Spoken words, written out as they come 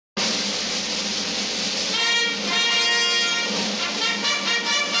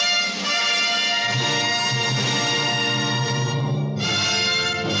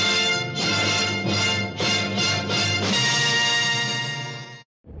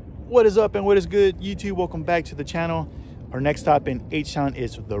What is up and what is good, YouTube? Welcome back to the channel. Our next stop in H-Town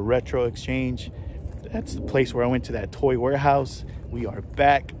is the Retro Exchange. That's the place where I went to that toy warehouse. We are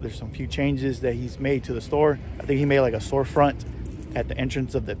back. There's some few changes that he's made to the store. I think he made like a storefront at the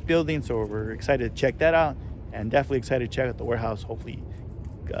entrance of the building, so we're excited to check that out, and definitely excited to check out the warehouse. Hopefully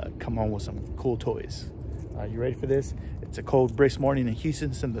come home with some cool toys. You ready for this? It's a cold brisk morning in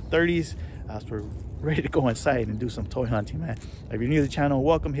Houston. It's in the 30s. So we're ready to go inside and do some toy hunting, man. If you're new to the channel,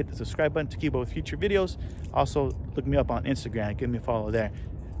 welcome. Hit the subscribe button to keep up with future videos. Also, look me up on Instagram. Give me a follow there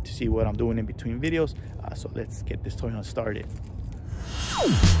to see what I'm doing in between videos. So let's get this toy hunt started.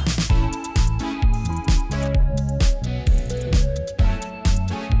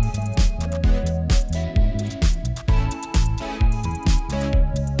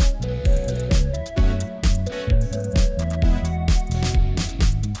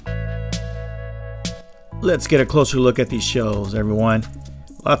 Let's get a closer look at these shelves, everyone.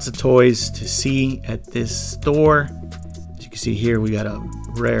 Lots of toys to see at this store. As you can see here, we got a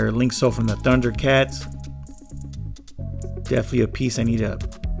rare Link Soul from the Thundercats. Definitely a piece I need to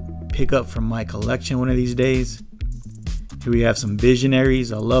pick up from my collection one of these days. Here we have some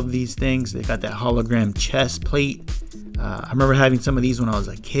Visionaries. I love these things. They got that hologram chest plate. I remember having some of these when I was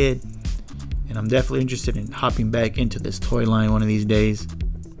a kid, and I'm definitely interested in hopping back into this toy line one of these days.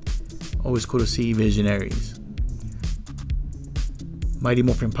 Always cool to see Visionaries. Mighty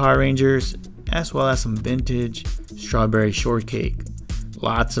Morphin Power Rangers, as well as some vintage Strawberry Shortcake.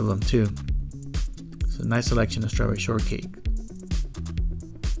 Lots of them too. It's a nice selection of Strawberry Shortcake.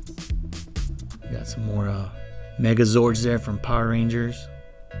 Got some more Megazords there from Power Rangers.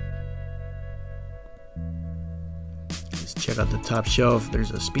 Let's check out the top shelf. There's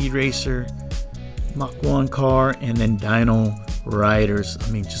a Speed Racer, Mach 1 car, and then Dino Riders. I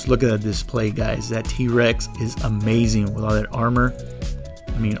mean, just look at that display, guys. That T-Rex is amazing with all that armor.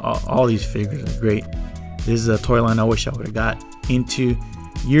 I mean, all these figures are great. This is a toy line I wish I would have got into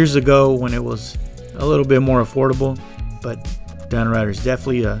years ago when it was a little bit more affordable, but Dino Riders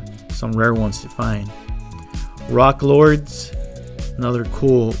definitely some rare ones to find. Rock Lords, another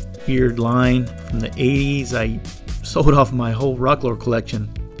cool weird line from the 80s. I sold off my whole Rock Lord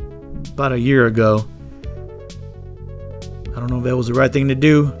collection about a year ago. I don't know if that was the right thing to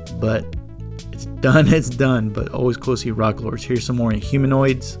do, but it's done. It's done. But always cool to see Rock Lords. Here's some more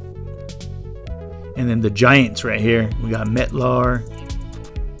Humanoids, and then the Giants right here. We got Metlar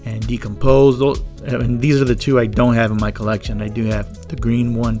and Decomposed. And these are the two I don't have in my collection. I do have the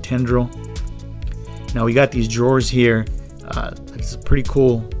green one, Tendril. Now we got these drawers here. It's a pretty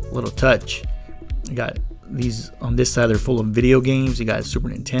cool little touch. I got these on this side. They're full of video games. You got Super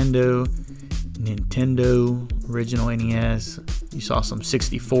Nintendo, original NES. You saw some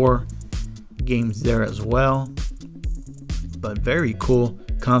 64 games there as well. But very cool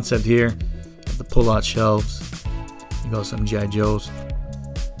concept here of the pull-out shelves. You got some G.I. Joes.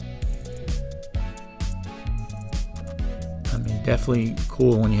 I mean, definitely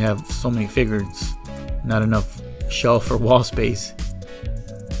cool when you have so many figures, not enough shelf or wall space.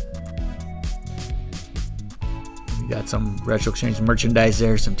 We got some Retro Exchange merchandise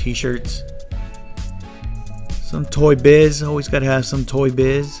there, some t-shirts. Some Toy Biz, always gotta have some Toy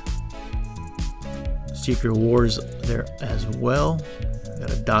Biz. Secret Wars there as well.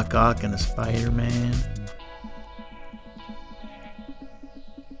 Got a Doc Ock and a Spider-Man.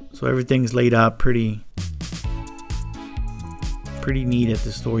 So everything's laid out pretty neat at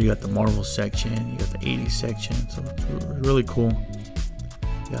the store. You got the Marvel section, you got the 80s section, so it's really cool.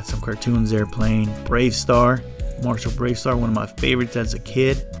 You got some cartoons there playing. Brave Star, Marshall Brave Star, one of my favorites as a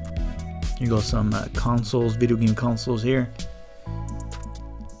kid. Here go some consoles, video game consoles here.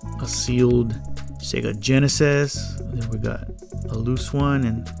 A sealed Sega Genesis. Then we got a loose one,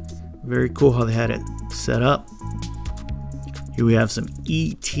 and very cool how they had it set up. Here we have some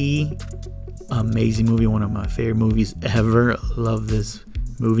E.T. Amazing movie, one of my favorite movies ever. Love this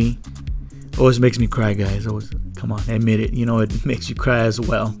movie. Always makes me cry, guys. Always, come on, admit it. You know it makes you cry as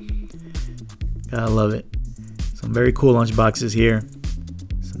well. Gotta love it. Some very cool lunch boxes here.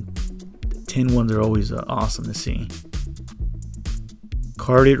 Tin ones are always awesome to see.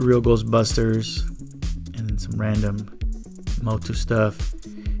 Carded real Ghostbusters, and then some random Motu stuff.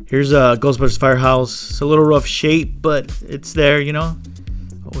 Here's a Ghostbusters Firehouse. It's a little rough shape, but it's there, you know.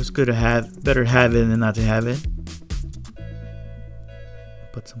 Always good to have. Better have it than not to have it.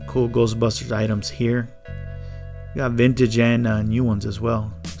 But some cool Ghostbusters items here. We got vintage and new ones as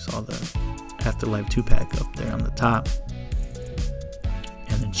well. Saw the Afterlife 2-pack up there on the top.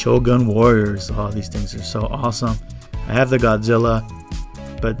 And then Shogun Warriors. Oh, these things are so awesome. I have the Godzilla,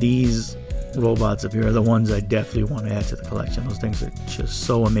 but these robots up here are the ones I definitely want to add to the collection. Those things are just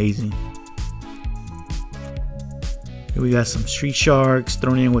so amazing. Here we got some Street Sharks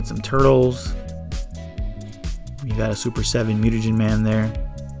thrown in with some turtles. You got a Super 7 Mutagen Man there.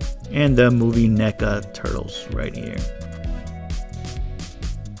 And the movie NECA turtles right here.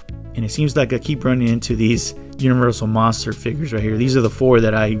 And it seems like I keep running into these Universal Monster figures right here. These are the 4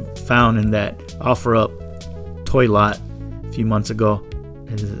 that I found in that offer up toy lot a few months ago.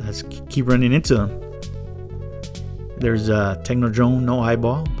 I keep running into them. There's a Technodrome, no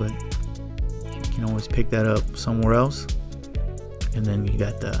eyeball, but you can always pick that up somewhere else. And then you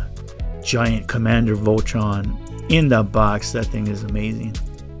got the giant Commander Voltron in the box. That thing is amazing.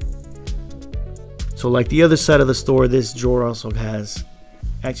 So like the other side of the store, this drawer also has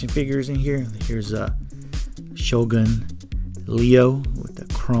action figures in here. Here's a Shogun Leo with the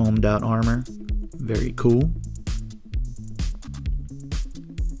chromed out armor. Very cool.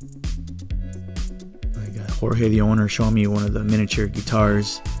 I got Jorge the owner showing me one of the miniature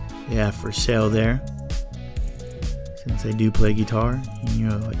guitars they have for sale there. Since I do play guitar, you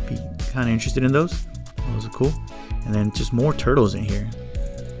know, I'd be kind of interested in those. Those are cool. And then just more turtles in here.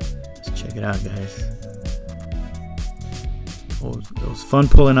 Let's check it out, guys. It was fun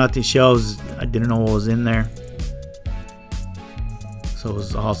pulling out these shelves. I didn't know what was in there. So it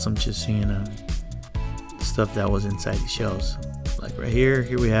was awesome just seeing the stuff that was inside the shelves. Like right here,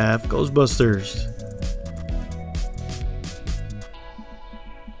 we have Ghostbusters.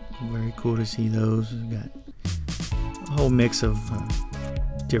 Very cool to see those. We got a whole mix of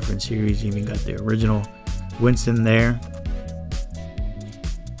different series. You even got the original Winston there.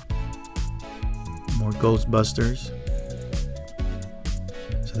 More Ghostbusters.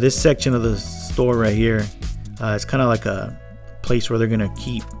 So this section of the store right here, it's kind of like a place where they're gonna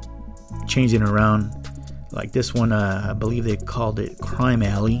keep changing around. Like this one, I believe they called it Crime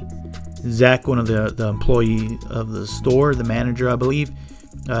Alley. Zach, one of the employee of the store, the manager, I believe,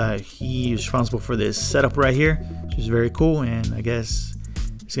 he is responsible for this setup right here, which is very cool. And I guess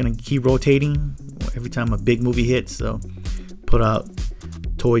it's gonna keep rotating every time a big movie hits. So put out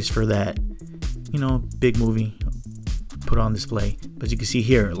toys for that, you know, big movie, put on display. But you can see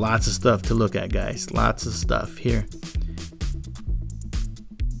here, lots of stuff to look at, guys. Lots of stuff here.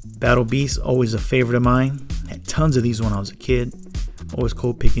 Battle Beast, always a favorite of mine. Had tons of these when I was a kid. Always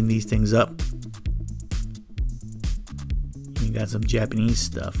cool picking these things up. You got some Japanese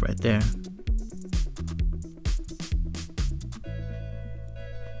stuff right there.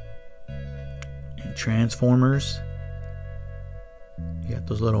 And Transformers. You got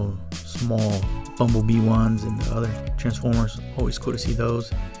those little small Bumblebee ones and the other Transformers. Always cool to see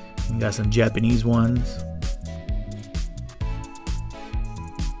those. You got some Japanese ones.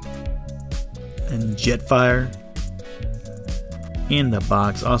 And Jetfire in the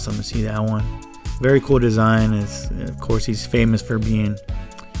box. Awesome to see that one. Very cool design. Of course, he's famous for being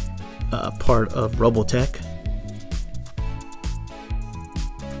part of Robotech.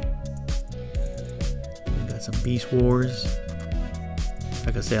 We got some Beast Wars.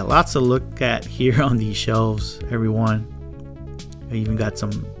 Like I said, lots to look at here on these shelves, everyone. I even got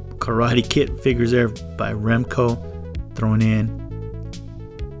some Karate Kid figures there by Remco thrown in.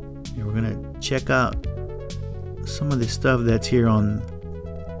 And we're gonna check out some of the stuff that's here on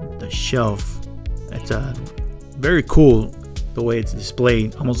the shelf. It's very cool the way it's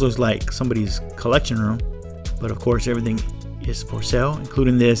displayed. Almost looks like somebody's collection room. But of course, everything is for sale,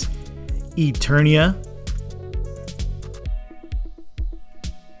 including this Eternia.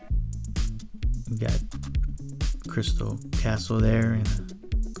 We got Crystal Castle there and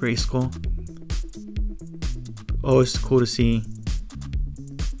Grayskull. Always cool to see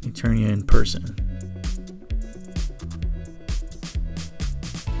Eternia in person.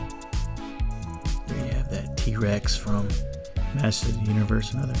 There you have that T-Rex from Masters of the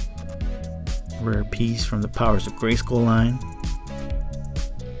Universe, another rare piece from the Powers of Grayskull line.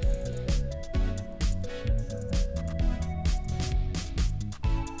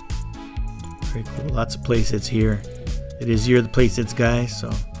 Very cool. Lots of playsets here. It is Year of the Playsets, guys,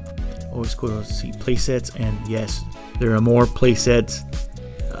 so always cool to see playsets. And yes, there are more playsets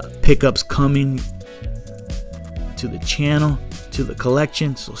pickups coming to the channel, to the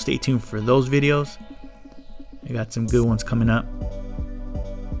collection, so stay tuned for those videos. I got some good ones coming up.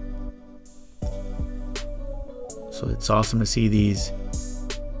 So it's awesome to see these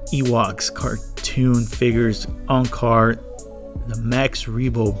Ewoks cartoon figures on card. The Max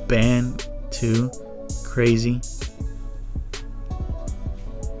Rebo band too. Crazy.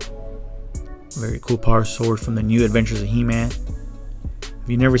 Very cool power sword from the New Adventures of He-Man. If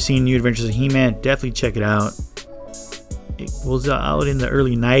you've never seen New Adventures of He-Man, definitely check it out. It was out in the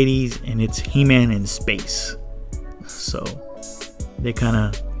early 90s, and it's He-Man in space. So they kind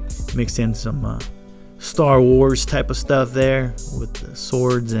of mixed in some Star Wars type of stuff there with the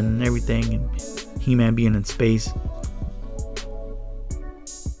swords and everything, and He-Man being in space.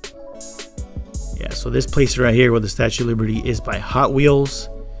 Yeah, so this place right here with the Statue of Liberty is by Hot Wheels.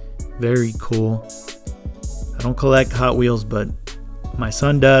 Very cool. I don't collect Hot Wheels, but my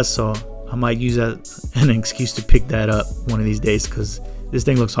son does, so I might use that as an excuse to pick that up one of these days, because this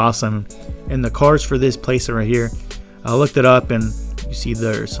thing looks awesome. And the cars for this place right here, I looked it up, and you see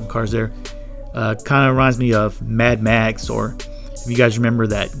there's some cars there. Kind of reminds me of Mad Max, or if you guys remember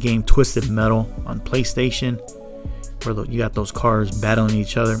that game Twisted Metal on PlayStation, where you got those cars battling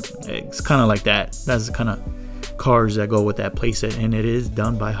each other. It's kind of like that. That's the kind of cars that go with that playset, and it is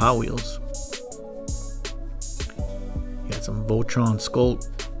done by Hot Wheels. You got some Voltron Skull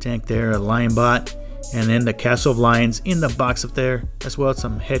tank there, a Lion Bot, and then the Castle of Lions in the box up there, as well as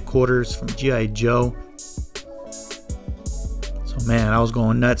some headquarters from G.I. Joe. So man, I was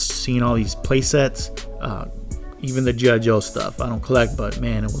going nuts seeing all these play sets, even the G.I. Joe stuff. I don't collect, but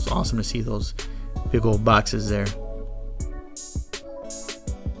man, it was awesome to see those big old boxes there.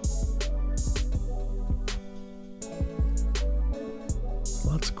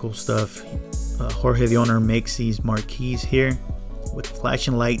 Lots of cool stuff. Jorge, the owner, makes these marquees here with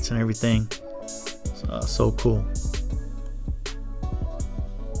flashing lights and everything. So cool.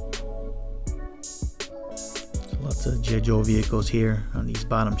 So lots of G.I. Joe vehicles here on these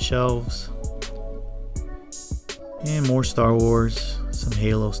bottom shelves. And more Star Wars, some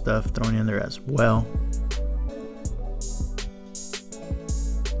Halo stuff thrown in there as well.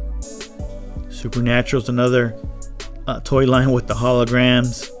 Supernatural's another toy line with the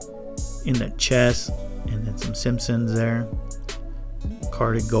holograms in the chest, and then some Simpsons there.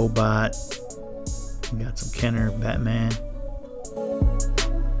 Carded GoBot. We got some Kenner, Batman.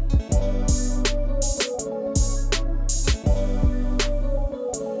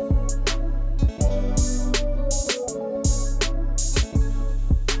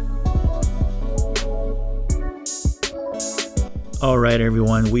 Alright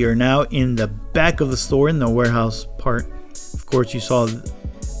everyone, we are now in the back of the store, in the warehouse part. Of course,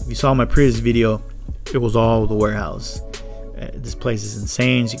 if you saw my previous video, it was all the warehouse. This place is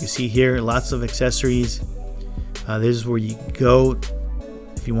insane. As you can see here, lots of accessories. This is where you go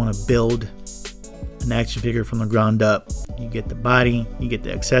if you want to build an action figure from the ground up. You get the body, you get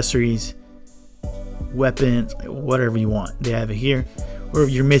the accessories, weapons, whatever you want. They have it here. Or if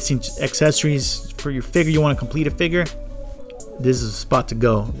you're missing accessories for your figure, you want to complete a figure, this is a spot to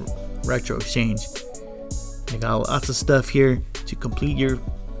go. Retro Exchange. They got lots of stuff here to complete your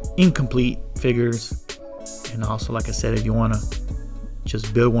incomplete figures. And also, like I said, if you want to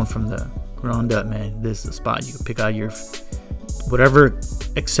just build one from the ground up, man, this is the spot. You can pick out your whatever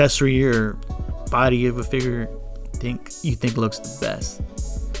accessory or body of a figure you think looks the best.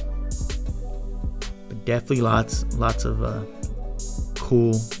 But definitely lots of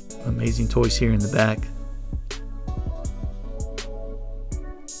cool, amazing toys here in the back.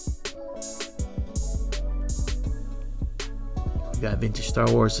 We got vintage Star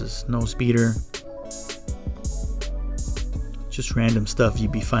Wars, a snow speeder. Just random stuff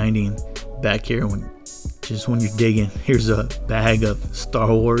you'd be finding back here when you're digging. Here's a bag of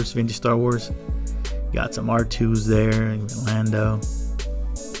Star Wars, vintage Star Wars. Got some R2s there, Lando.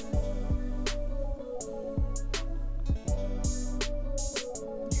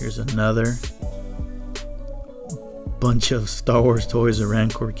 Here's another bunch of Star Wars toys, a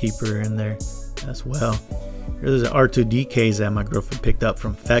Rancor Keeper in there as well. Here's an R2DKs that my girlfriend picked up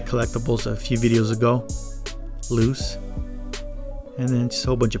from Fat Collectibles a few videos ago, loose. And then just a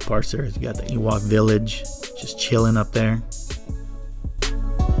whole bunch of parts there. You got the Ewok Village just chilling up there.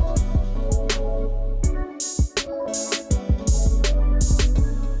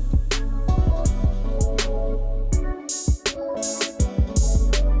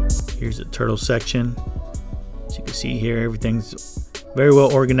 Here's the turtle section. As you can see here, everything's very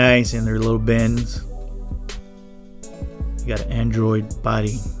well organized in their little bins. You got an android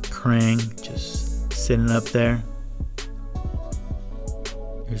body Krang just sitting up there.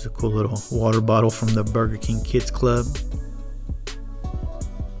 Here's a cool little water bottle from the Burger King Kids Club.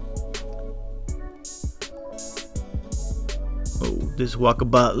 Oh, this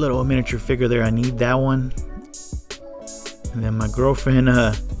Walkabout little miniature figure there. I need that one. And then my girlfriend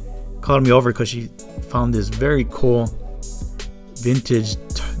called me over because she found this very cool vintage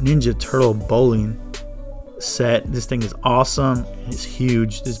Ninja Turtle bowling set. This thing is awesome. It's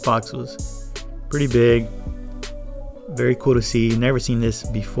huge. This box was pretty big. Very cool to see. Never seen this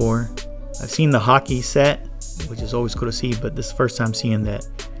before. I've seen the hockey set, which is always cool to see. But this is the first time seeing that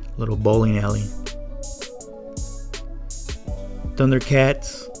little bowling alley.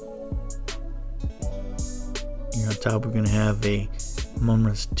 Thundercats. Here on top, we're gonna have a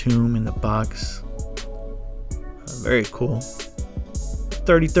Mumra's tomb in the box. Very cool.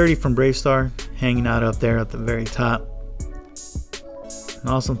 3030 from Bravestar, hanging out up there at the very top. An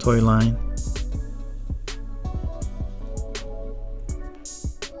awesome toy line.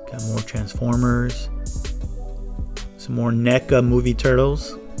 Got more Transformers. Some more NECA movie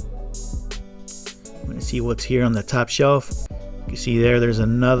turtles. I'm gonna see what's here on the top shelf. You can see there's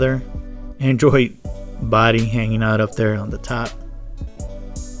another Android body hanging out up there on the top.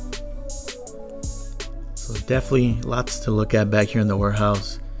 So definitely lots to look at back here in the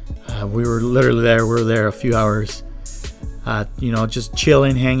warehouse. We were literally there. We were there a few hours. You know, just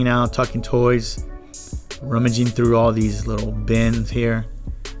chilling, hanging out, talking toys, rummaging through all these little bins here,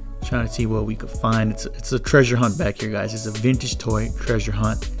 trying to see what we could find. It's a treasure hunt back here, guys. It's a vintage toy treasure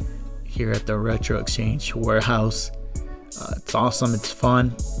hunt here at the Retro Exchange warehouse. It's awesome. It's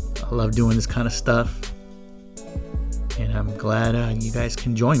fun. I love doing this kind of stuff, and I'm glad you guys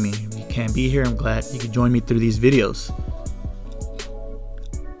can join me. If you can't be here, I'm glad you can join me through these videos.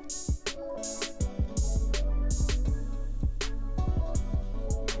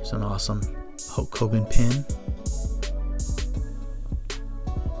 There's an awesome Hulk Hogan pin.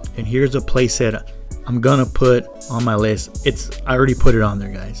 And here's a playset I'm gonna put on my list. I already put it on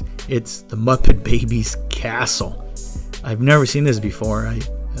there, guys. It's the Muppet Babies Castle. I've never seen this before. I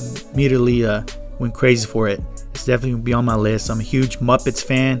immediately went crazy for it. It's definitely gonna be on my list. I'm a huge Muppets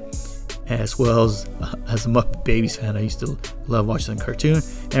fan, as well as a Muppet Babies fan. I used to love watching the cartoon.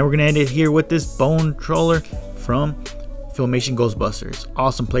 And we're gonna end it here with this bone troller from Filmation Ghostbusters.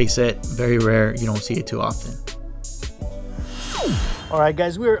 Awesome playset, very rare. You don't see it too often. All right,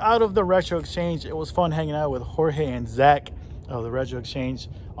 guys, we are out of the Retro Exchange. It was fun hanging out with Jorge and Zach of the Retro Exchange.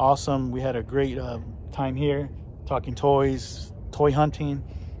 Awesome. We had a great time here, talking toys, toy hunting.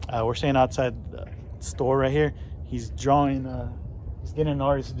 We're staying outside the store right here. He's drawing, he's getting an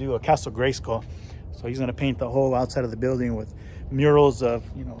artist to do a Castle Grayskull. So he's gonna paint the whole outside of the building with murals of,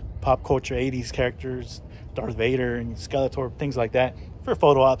 you know, pop culture 80s characters, Darth Vader and Skeletor, things like that, for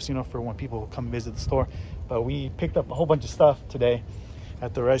photo ops, you know, for when people come visit the store. But we picked up a whole bunch of stuff today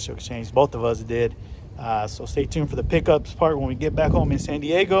at the Retro Exchange. Both of us did. So stay tuned for the pickups part when we get back home in San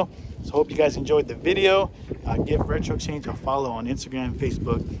Diego. So hope you guys enjoyed the video. Give Retro Exchange a follow on Instagram and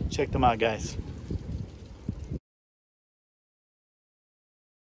Facebook. Check them out, guys.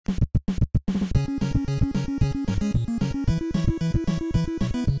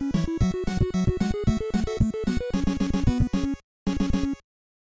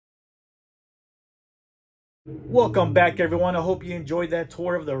 Welcome back, everyone. I hope you enjoyed that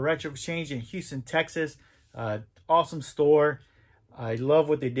tour of the Retro Exchange in Houston, Texas. Awesome store. I love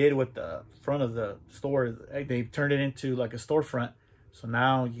what they did with the front of the store. They turned it into like a storefront. So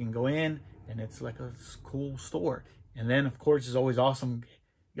now you can go in and it's like a cool store. And then, of course, it's always awesome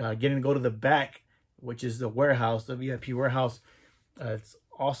getting to go to the back, which is the warehouse, the VIP warehouse. It's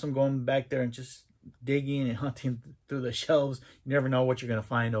awesome going back there and just digging and hunting through the shelves. You never know what you're going to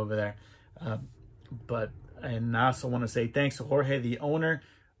find over there. And I also want to say thanks to Jorge, the owner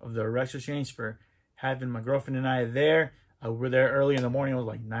of the Retro Exchange, for having my girlfriend and I there. We were there early in the morning. It was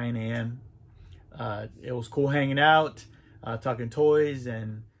like 9 a.m. It was cool hanging out, talking toys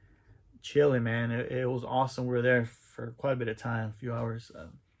and chilling, man. It was awesome. We were there for quite a bit of time, a few hours.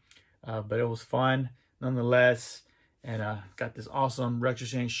 But it was fun nonetheless. And got this awesome Retro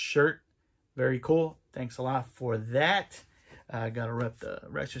Exchange shirt. Very cool. Thanks a lot for that. Got to rep the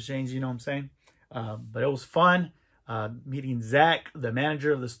Retro Exchange, you know what I'm saying? But it was fun meeting Zach, the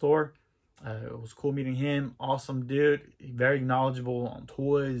manager of the store. It was cool meeting him. Awesome dude. Very knowledgeable on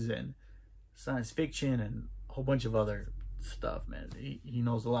toys and science fiction and a whole bunch of other stuff, man. He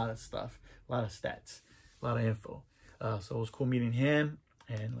knows a lot of stuff, a lot of stats, a lot of info. So it was cool meeting him.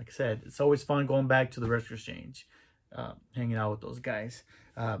 And like I said, it's always fun going back to the Retro Exchange, hanging out with those guys.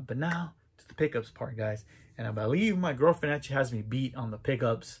 But now to the pickups part, guys. And I believe my girlfriend actually has me beat on the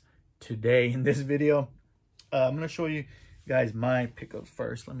pickups today in this video. I'm going to show you guys my pickups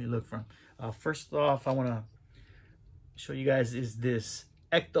first. Let me look from first off, I want to show you guys is this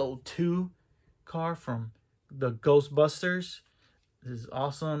Ecto 2 car from the Ghostbusters. This is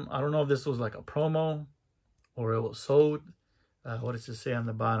awesome. I don't know if this was like a promo or it was sold. What does it say on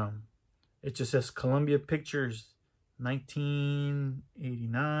the bottom? It just says Columbia Pictures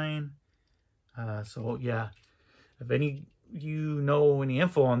 1989. So yeah, if any you know any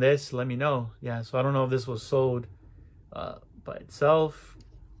info on this, let me know. Yeah, so I don't know if this was sold by itself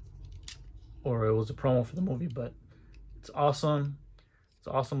or it was a promo for the movie, but it's awesome. It's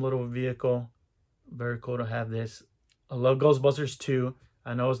an awesome little vehicle. Very cool to have this. I love Ghostbusters 2.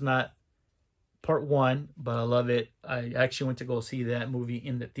 I know it's not part 1, but I love it. I actually went to go see that movie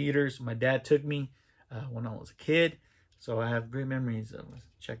in the theaters. My dad took me when I was a kid, so I have great memories of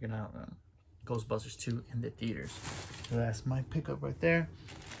checking out Ghostbusters 2 in the theaters. So that's my pickup right there.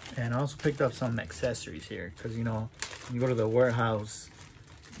 And I also picked up some accessories here, because, you know, when you go to the warehouse,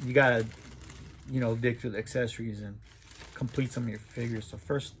 you gotta, you know, dig through the accessories and complete some of your figures. So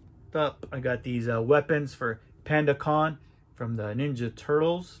first up, I got these weapons for Panda Con from the Ninja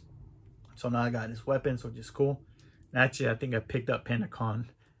Turtles. So now I got this weapon, which is cool. And actually, I think I picked up Panda Con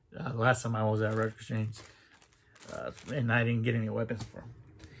last time I was at Red Exchange, and I didn't get any weapons for him.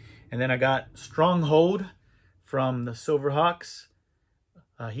 And then I got Stronghold from the Silverhawks.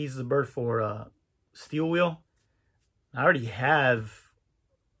 He's the bird for Steel Wheel. I already have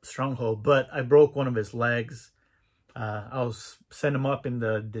Stronghold, but I broke one of his legs. I was setting him up in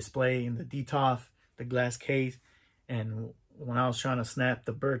the display, in the DTOF, the glass case. And when I was trying to snap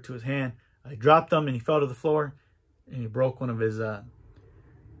the bird to his hand, I dropped him and he fell to the floor. And he broke one of his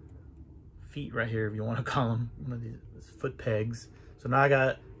feet right here, if you want to call them, one of these foot pegs. So now I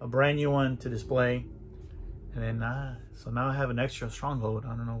got a brand new one to display. And then, so now I have an extra Stronghold. I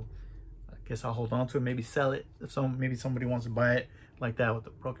don't know. I guess I'll hold on to it, maybe sell it. If maybe somebody wants to buy it like that with a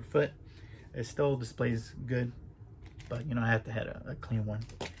broken foot. It still displays good, but you know, I have to have a clean one.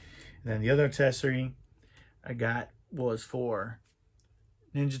 And then the other accessory I got was for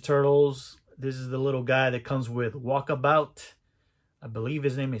Ninja Turtles. This is the little guy that comes with Walkabout. I believe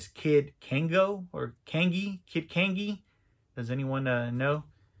his name is Kid Kango or Kangi, Kid Kangi. Does anyone know?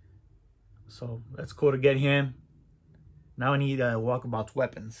 So that's cool to get him. Now I need Walkabout's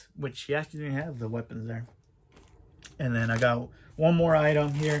weapons, which he actually didn't have the weapons there. And then I got one more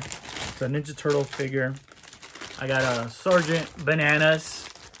item here. It's a Ninja Turtle figure. I got a Sergeant Bananas.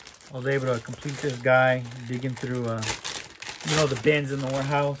 I was able to complete this guy, digging through, you know, the bins in the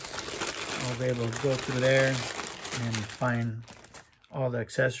warehouse. I was able to go through there and find all the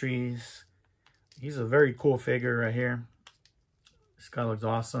accessories. He's a very cool figure right here. This guy looks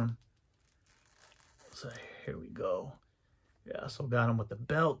awesome. So here we go. Yeah, so got him with the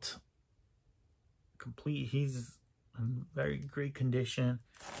belt. Complete. He's in very great condition.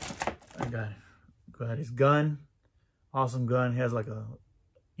 I got his gun. Awesome gun. He has like a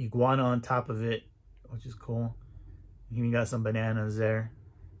iguana on top of it, which is cool. He even got some bananas there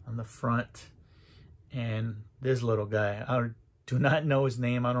on the front. And this little guy, I do not know his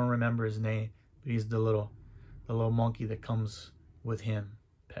name. I don't remember his name, but he's the little monkey that comes with him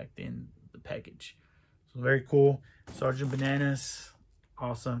packed in the package. So very cool. Sergeant Bananas,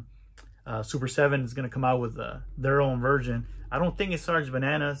 awesome. Super 7 is going to come out with their own version. I don't think it's Sergeant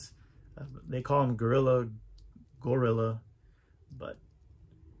Bananas. They call him Gorilla, but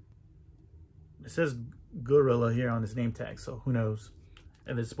it says Gorilla here on his name tag, so who knows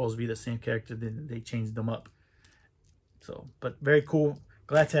if it's supposed to be the same character. Then they changed them up. So, but very cool.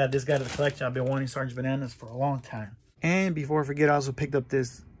 Glad to have this guy to the collection. I've been wanting Sergeant Bananas for a long time. And before I forget, I also picked up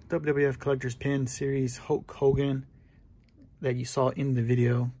this WWF Collector's Pin Series Hulk Hogan that you saw in the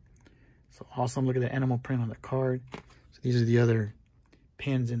video. So awesome. Look at the animal print on the card. So these are the other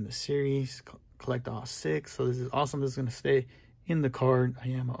pins in the series. Collect all 6. So this is awesome. This is going to stay in the card. I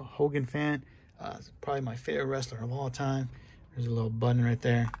am a Hogan fan. It's probably my favorite wrestler of all time. There's a little button right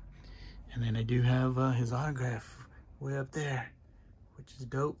there. And then I do have his autograph way up there, which is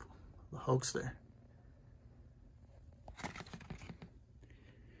dope. The Hulkster.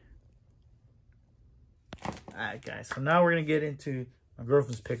 Alright guys, so now we're going to get into my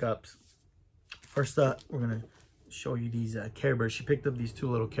girlfriend's pickups. First up, we're going to show you these Care Bears. She picked up these 2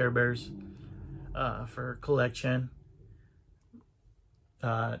 little Care Bears for her collection.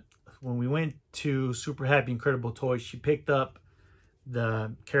 When we went to Super Happy Incredible Toys, she picked up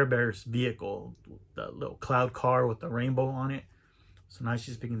the Care Bears vehicle, the little cloud car with the rainbow on it. So now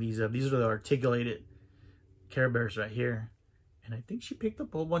she's picking these up. These are the articulated Care Bears right here. And I think she picked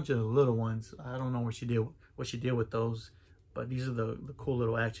up a whole bunch of the little ones. I don't know what she did with those, but these are the cool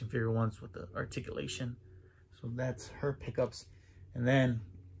little action figure ones with the articulation. So that's her pickups. And then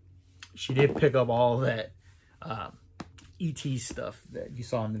she did pick up all that ET stuff that you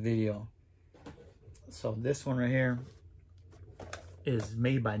saw in the video. So this one right here is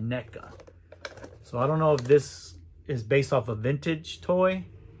made by NECA. So I don't know if this is based off a vintage toy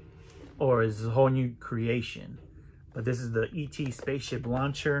or is a whole new creation. But this is the ET spaceship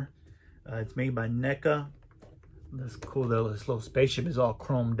launcher. It's made by NECA. That's cool though. This little spaceship is all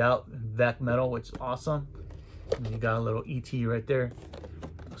chromed out in vac metal, which is awesome. And you got a little ET right there.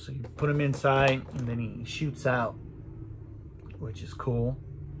 So you put him inside and then he shoots out, which is cool.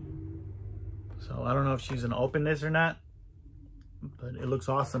 So I don't know if she's gonna open this or not, but it looks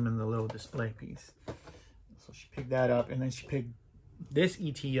awesome in the little display piece. So she picked that up, and then she picked this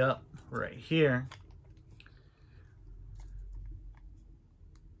ET up right here.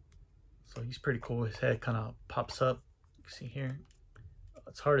 So he's pretty cool. His head kind of pops up. You can see here.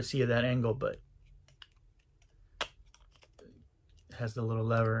 It's hard to see at that angle, but it has the little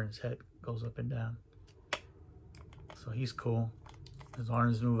lever and his head goes up and down. So he's cool. His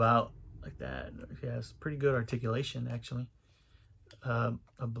arms move out like that. He has pretty good articulation, actually. I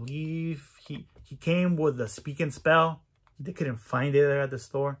believe he came with a speak and spell. They couldn't find it there at the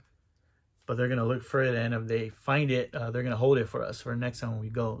store, but they're gonna look for it, and if they find it, they're gonna hold it for us for next time when we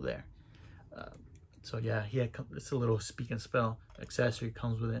go there. So yeah, he had it's a little speak and spell accessory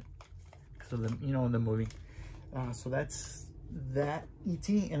comes with it because of the, you know, in the movie. So that's that ET,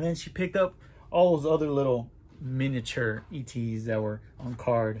 and then she picked up all those other little miniature ETs that were on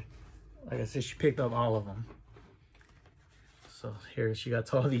card. Like I said, she picked up all of them. So here she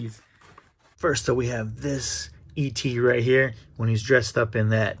got all these. First up, we have this ET right here when he's dressed up in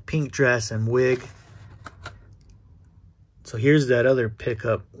that pink dress and wig. So here's that other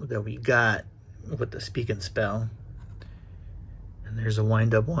pickup that we got with the speak and spell. And there's a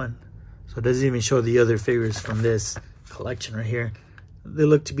wind up one. So it doesn't even show the other figures from this collection right here. They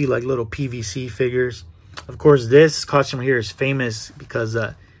look to be like little PVC figures. Of course, this costume here is famous because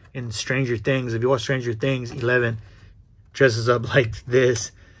in Stranger Things, if you watch Stranger Things, 11 dresses up like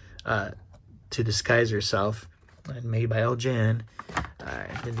this to disguise herself, and made by LJN.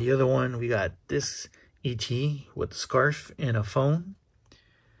 And then the other one, we got this ET with a scarf and a phone.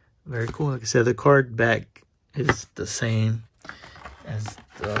 Very cool. Like I said, the card back is the same as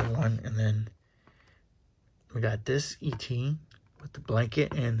the other one. And then we got this ET with the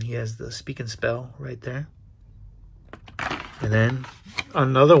blanket, and he has the speak and spell right there. And then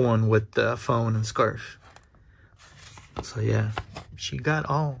another one with the phone and scarf. So yeah, she got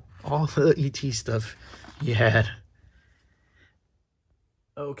all the ET stuff you had.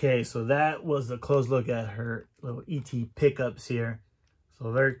 Okay, so that was a close look at her little ET pickups here.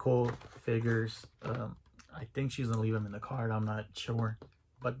 So very cool figures. I think she's gonna leave them in the card. I'm not sure,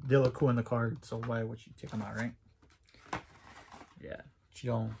 but they look cool in the card. So why would she take them out, right? Yeah, she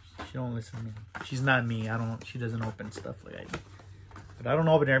don't listen to me. She's not me. She doesn't open stuff like I do. But I don't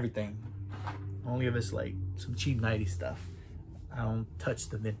open everything. Only if it's like some cheap 90s stuff. I don't touch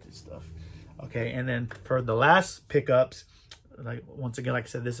the vintage stuff. Okay, and then for the last pickups, like once again, like I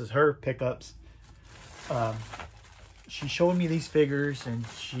said, this is her pickups. She showed me these figures and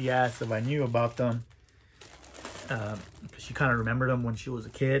she asked if I knew about them. Because she kind of remembered them when she was a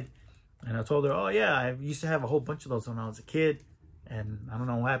kid. And I told her, oh yeah, I used to have a whole bunch of those when I was a kid. And I don't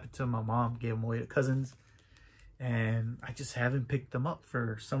know what happened to them. My mom gave them away to cousins. And I just haven't picked them up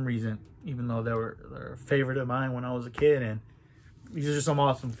for some reason, even though they're a favorite of mine when I was a kid. And these are just some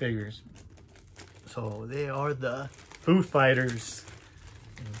awesome figures. So they are the Foo Fighters.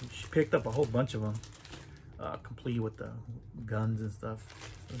 And she picked up a whole bunch of them, complete with the guns and stuff.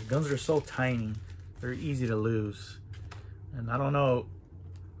 The guns are so tiny, they're easy to lose. And I don't know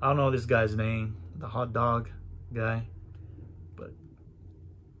this guy's name, the hot dog guy, but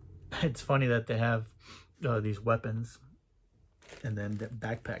it's funny that they have these weapons and then the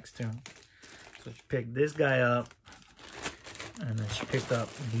backpacks too. So she picked this guy up, and then she picked up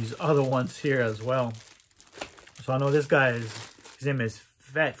these other ones here as well. So I know this guy his name is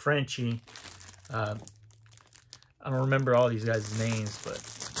Fat Frenchie. I don't remember all these guys' names, but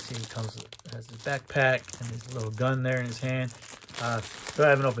see, he has his backpack and his little gun there in his hand. Still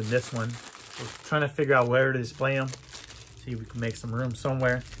haven't opened this one. We're trying to figure out where to display them. See if we can make some room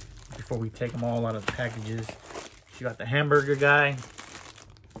somewhere before we take them all out of the packages. She got the hamburger guy.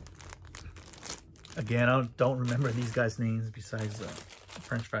 Again, I don't remember these guys' names besides the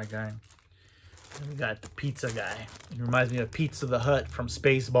French fry guy. And we got the pizza guy. He reminds me of Pizza the Hut from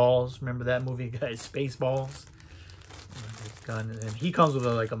Spaceballs. Remember that movie, guys? Spaceballs. Gun, and he comes with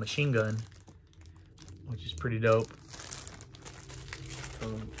like a machine gun, which is pretty dope.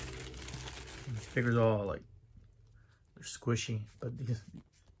 So these figures all like they're squishy, but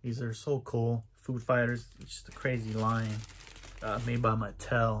these are so cool. Foo Fighters, it's just a crazy line made by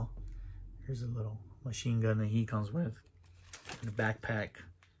Mattel. Here's a little machine gun that he comes with in a backpack.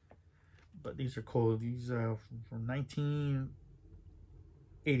 But these are cool. These are from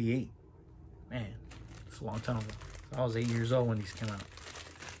 1988. Man, it's a long time ago. I was 8 years old when these came out.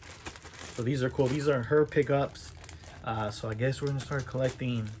 So these are cool. These are her pickups. So I guess we're going to start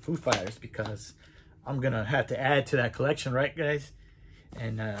collecting Foo Fighters because I'm going to have to add to that collection, right, guys?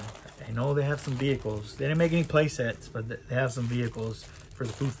 And I know they have some vehicles. They didn't make any play sets, but they have some vehicles for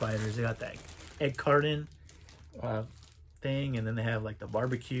the Foo Fighters. They got that egg carton thing, and then they have like the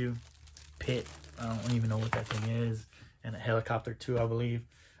barbecue pit. I don't even know what that thing is, and a helicopter too, I believe.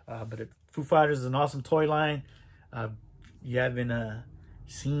 But Foo Fighters is an awesome toy line. You haven't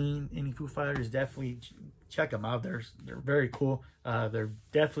seen any Foo Fighters, definitely check them out. They're very cool. They're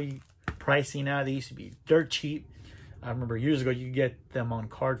definitely pricey now. They used to be dirt cheap. I remember years ago you could get them on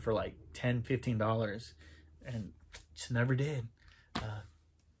card for like $10-15, and just never did.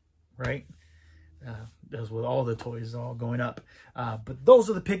 Right? That's with all the toys all going up. But those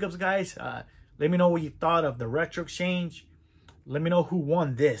are the pickups, guys. Let me know what you thought of the Retro Exchange. Let me know who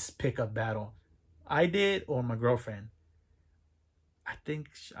won this pickup battle. I did or my girlfriend. I think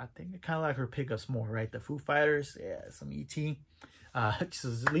I kind of like her pickups more, right? The Foo Fighters, yeah, some ET.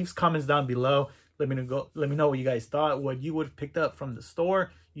 Just leave comments down below. Let me know what you guys thought. What you would have picked up from the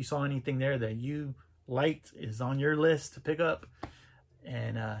store. You saw anything there that you liked is on your list to pick up.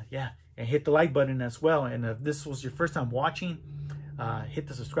 And yeah, and hit the like button as well. And if this was your first time watching, hit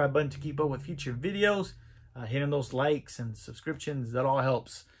the subscribe button to keep up with future videos. Hitting those likes and subscriptions, that all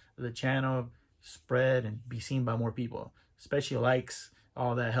helps the channel spread and be seen by more people. Especially likes,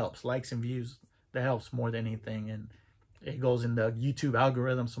 all that helps. Likes and views, that helps more than anything. And it goes in the YouTube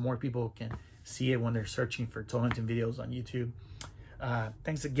algorithm so more people can see it when they're searching for toy hunting videos on YouTube.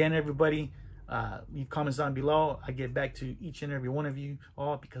 Thanks again, everybody. Leave comments down below. I get back to each and every one of you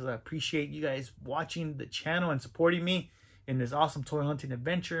all because I appreciate you guys watching the channel and supporting me in this awesome toy hunting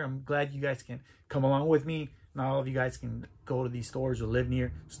adventure. I'm glad you guys can come along with me. Not all of you guys can go to these stores or live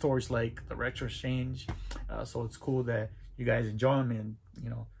near stores like the Retro Exchange. So it's cool that you guys enjoy them and, you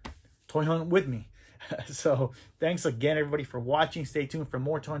know, toy hunt with me. So thanks again, everybody, for watching. Stay tuned for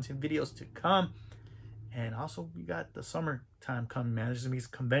more toy hunting videos to come. And also, we got the summertime coming, man. There's gonna be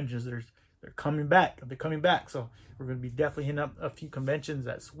some conventions. They're coming back. They're coming back. So we're gonna be definitely hitting up a few conventions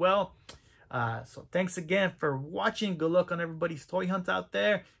as well. So thanks again for watching. Good luck on everybody's toy hunts out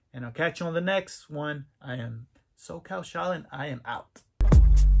there. And I'll catch you on the next one. I am SoCal Shaolin. I am out.